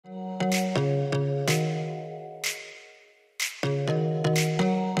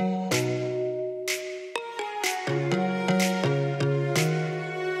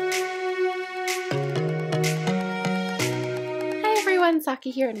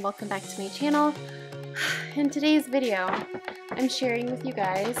Saki here and welcome back to my channel. In today's video, I'm sharing with you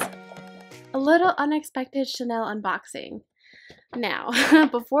guys a little unexpected Chanel unboxing. Now,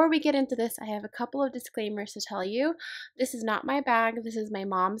 before we get into this, I have a couple of disclaimers to tell you. This is not my bag. This is my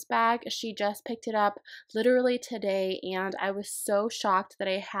mom's bag. She just picked it up literally today, and I was so shocked that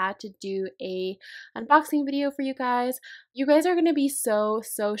I had to do a unboxing video for you guys. You guys are going to be so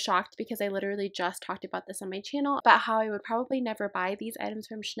shocked because I literally just talked about this on my channel, about how I would probably never buy these items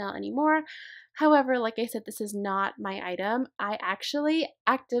from Chanel anymore. However, like I said, this is not my item. I actually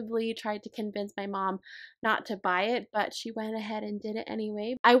actively tried to convince my mom not to buy it, but she went ahead and did it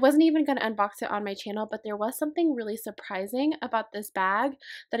anyway. I wasn't even going to unbox it on my channel, but there was something really surprising about this bag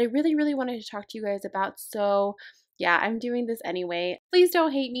that I really wanted to talk to you guys about. So yeah, I'm doing this anyway. Please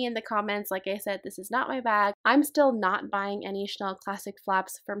don't hate me in the comments. Like I said, this is not my bag. I'm still not buying any Chanel classic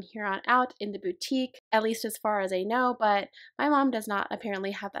flaps from here on out in the boutique, at least as far as I know, but my mom does not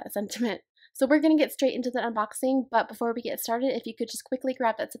apparently have that sentiment. So we're going to get straight into the unboxing, but before we get started, if you could just quickly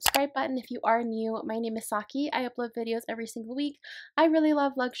grab that subscribe button if you are new. My name is Saki. I upload videos every single week. I really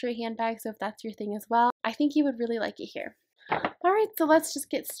love luxury handbags, so if that's your thing as well, I think you would really like it here. Alright, so let's just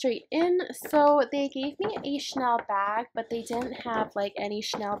get straight in. So they gave me a Chanel bag, but they didn't have like any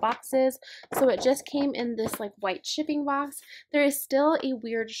Chanel boxes, so it just came in this like white shipping box. There is still a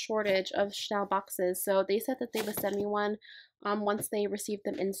weird shortage of Chanel boxes, so they said that they would send me one once they received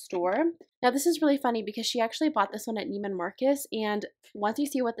them in store. Now this is really funny because she actually bought this one at Neiman Marcus, and once you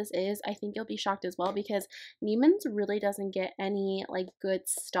see what this is, I think you'll be shocked as well because Neiman's really doesn't get any like good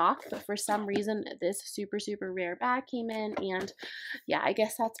stock, but for some reason this super rare bag came in, and yeah, I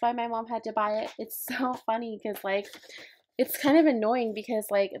guess that's why my mom had to buy it. It's so funny because like it's kind of annoying because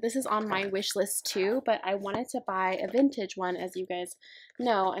like this is on my wish list too, but I wanted to buy a vintage one, as you guys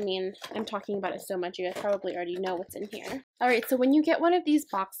know. I mean, I'm talking about it so much, you guys probably already know what's in here. Alright, so when you get one of these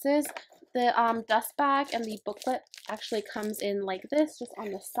boxes, the dust bag and the booklet actually comes in like this, just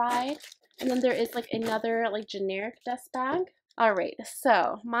on the side. And then there is like another like generic dust bag. Alright,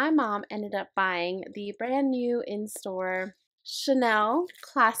 so my mom ended up buying the brand new in-store Chanel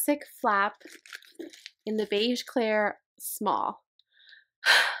Classic Flap in the beige clear small.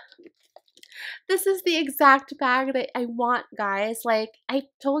 This is the exact bag that I want, guys. Like, I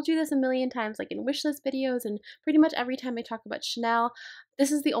told you this a million times, like in wishlist videos and pretty much every time I talk about Chanel.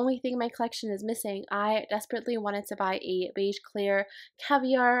 This is the only thing my collection is missing. I desperately wanted to buy a beige clear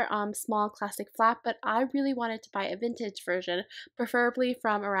caviar small classic flap, but I really wanted to buy a vintage version, preferably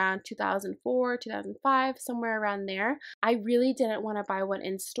from around 2004, 2005, somewhere around there. I really didn't want to buy one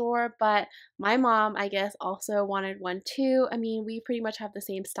in store, but my mom, I guess, also wanted one too. I mean, we pretty much have the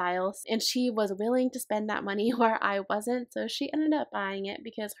same styles, and she was willing to spend that money where I wasn't, so she ended up buying it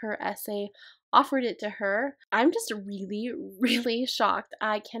because her essay offered it to her. I'm just really shocked.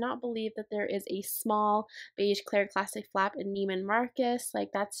 I cannot believe that there is a small beige clear classic flap in Neiman Marcus.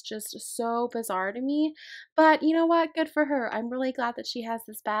 Like, that's just so bizarre to me. But you know what? Good for her. I'm really glad that she has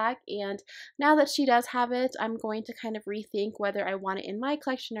this bag, and now that she does have it, I'm going to kind of rethink whether I want it in my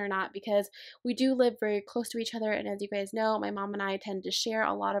collection or not, because we do live very close to each other, and as you guys know, my mom and I tend to share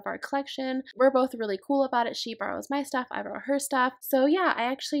a lot of our collection. We're both really cool about it. She borrows my stuff, I borrow her stuff. So yeah, I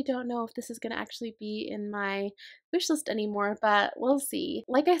actually don't know if this is gonna actually be in my wish list anymore, but we'll see.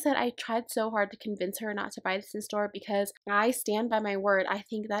 Like I said, I tried so hard to convince her not to buy this in store because I stand by my word. I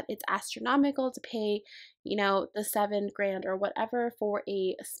think that it's astronomical to pay, you know, the $7 grand or whatever for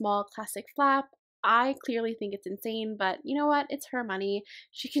a small classic flap. I clearly think it's insane, but you know what? It's her money.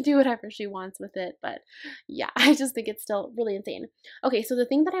 She can do whatever she wants with it, but yeah, I just think it's still really insane. Okay, so the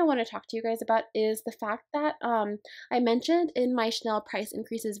thing that I want to talk to you guys about is the fact that I mentioned in my Chanel price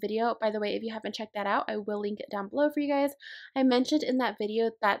increases video. By the way, if you haven't checked that out, I will link it down below for you guys. I mentioned in that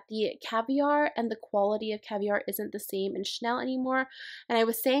video that the caviar and the quality of caviar isn't the same in Chanel anymore, and I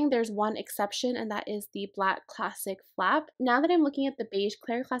was saying there's one exception, and that is the black classic flap. Now that I'm looking at the beige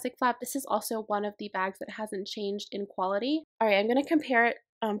clear classic flap, this is also one of the bags that hasn't changed in quality. Alright, I'm going to compare it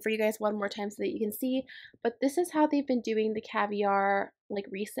for you guys one more time so that you can see, but this is how they've been doing the caviar like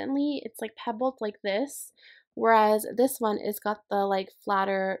recently. It's like pebbled like this, whereas this one is got the like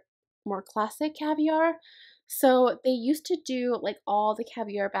flatter, more classic caviar. So they used to do like all the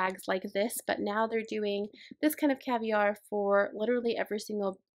caviar bags like this, but now they're doing this kind of caviar for literally every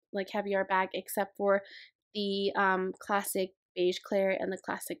single like caviar bag except for the classic beige clear and the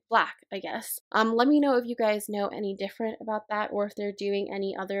classic black, I guess. Let me know if you guys know any different about that, or if they're doing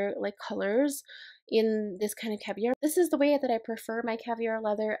any other like colors in this kind of caviar. This is the way that I prefer my caviar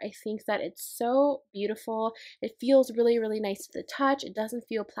leather. I think that it's so beautiful. It feels really, really nice to the touch. It doesn't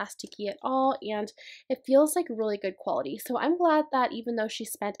feel plasticky at all, and it feels like really good quality. So I'm glad that even though she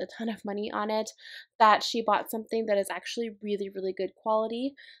spent a ton of money on it, that she bought something that is actually really, really good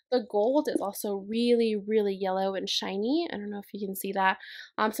quality. The gold is also really, really yellow and shiny. I don't know if you can see that.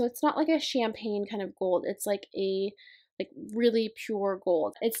 So it's not like a champagne kind of gold. It's like a really pure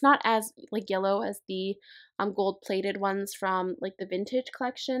gold. It's not as like yellow as the gold plated ones from like the vintage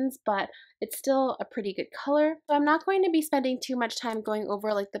collections, but it's still a pretty good color. So I'm not going to be spending too much time going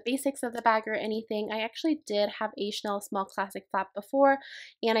over like the basics of the bag or anything. I actually did have a Chanel small classic flap before,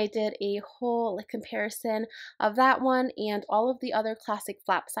 and I did a whole like comparison of that one and all of the other classic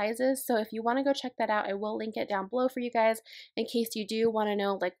flap sizes. So if you want to go check that out, I will link it down below for you guys in case you do want to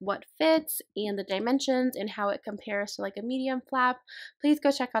know like what fits and the dimensions and how it compares to like a medium flap. Please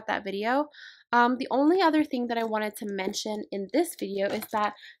go check out that video. The only other thing that I wanted to mention in this video is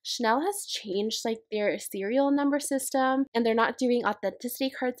that Chanel has changed like their serial number system, and they're not doing authenticity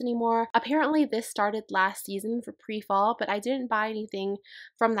cards anymore. Apparently this started last season for pre-fall, but I didn't buy anything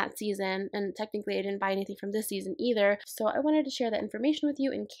from that season, and technically I didn't buy anything from this season either. So I wanted to share that information with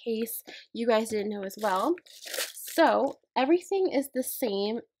you in case you guys didn't know as well. So everything is the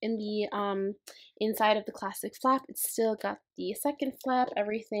same in the inside of the classic flap. It's still got the second flap,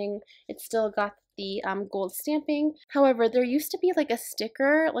 everything. It's still got the gold stamping. However, there used to be like a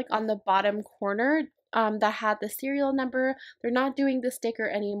sticker like on the bottom corner that had the serial number. They're not doing the sticker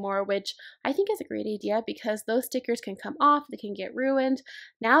anymore, which I think is a great idea because those stickers can come off, they can get ruined.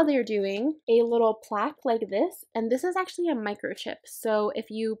 Now they're doing a little plaque like this, and this is actually a microchip. So if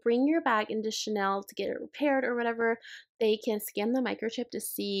you bring your bag into Chanel to get it repaired or whatever, they can scan the microchip to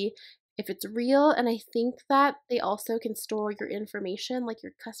see if it's real, and I think that they also can store your information, like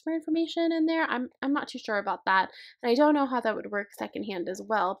your customer information in there. I'm not too sure about that, and I don't know how that would work secondhand as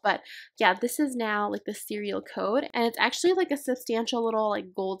well, but yeah, this is now like the serial code, and it's actually like a substantial little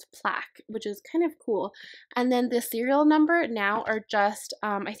like gold plaque, which is kind of cool. And then the serial number now are just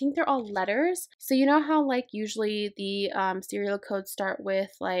I think they're all letters. So you know how like usually the serial codes start with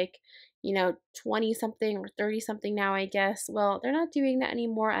like, you know, 20 something or 30 something now, I guess. Well, they're not doing that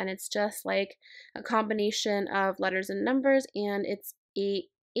anymore, and it's just like a combination of letters and numbers, and it's a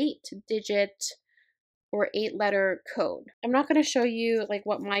 8-digit or 8-letter code. I'm not going to show you like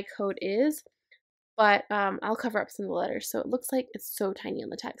what my code is, but I'll cover up some of the letters. So it looks like it's so tiny on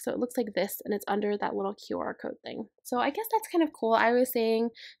the text. So it looks like this, and it's under that little QR code thing. So I guess that's kind of cool. I was saying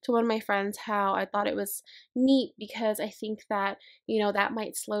to one of my friends how I thought it was neat because I think that, you know, that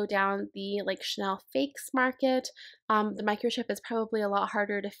might slow down the like Chanel fakes market. The microchip is probably a lot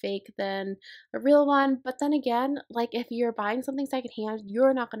harder to fake than a real one. But then again, like if you're buying something secondhand,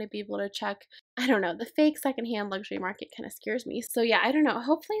 you're not going to be able to check. I don't know, the fake secondhand luxury market kind of scares me. So yeah, I don't know.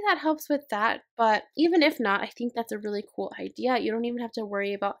 Hopefully that helps with that. But even if not, I think that's a really cool idea. You don't even have to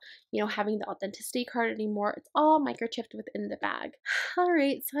worry about, you know, having the authenticity card anymore. It's all microchipped within the bag. All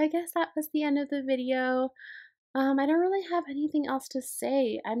right, so I guess that was the end of the video. I don't really have anything else to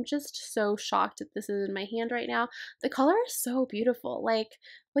say. I'm just so shocked that this is in my hand right now. The color is so beautiful. Like,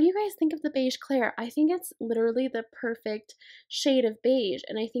 what do you guys think of the beige clear? I think it's literally the perfect shade of beige,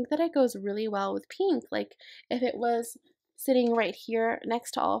 and I think that it goes really well with pink. Like, if it was sitting right here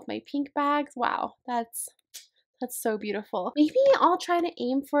next to all of my pink bags, wow, that's so beautiful. Maybe I'll try to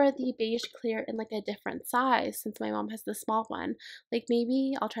aim for the beige clear in like a different size since my mom has the small one. Like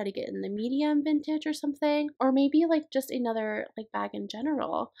maybe I'll try to get in the medium vintage or something, or maybe like just another like bag in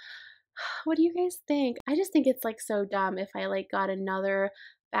general. What do you guys think? I just think it's like so dumb if I like got another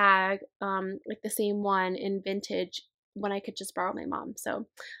bag like the same one in vintage when I could just borrow my mom. So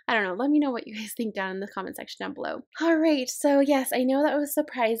I don't know. Let me know what you guys think down in the comment section down below. All right. So yes, I know that was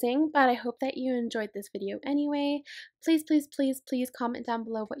surprising, but I hope that you enjoyed this video anyway. Please, please, please, please comment down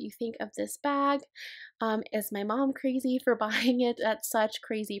below what you think of this bag. Is my mom crazy for buying it at such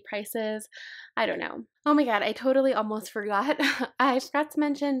crazy prices? I don't know. Oh my god, I totally almost forgot. I forgot to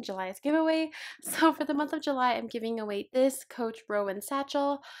mention July's giveaway. So for the month of July, I'm giving away this Coach Rowan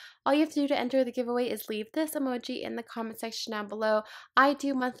satchel. All you have to do to enter the giveaway is leave this emoji in the comment section down below. I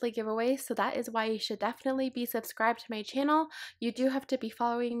do monthly giveaways, so that is why you should definitely be subscribed to my channel. You do have to be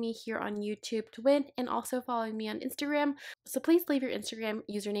following me here on YouTube to win, and also following me on Instagram Instagram. So please leave your Instagram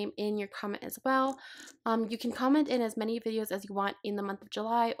username in your comment as well. You can comment in as many videos as you want in the month of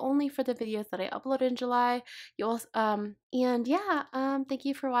July, only for the videos that I upload in July. And yeah, thank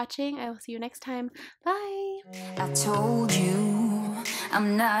you for watching. I will see you next time. Bye. I told you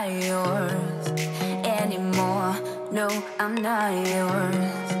I'm not yours anymore. No, I'm not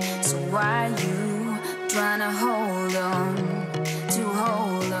yours. So why you trying to hold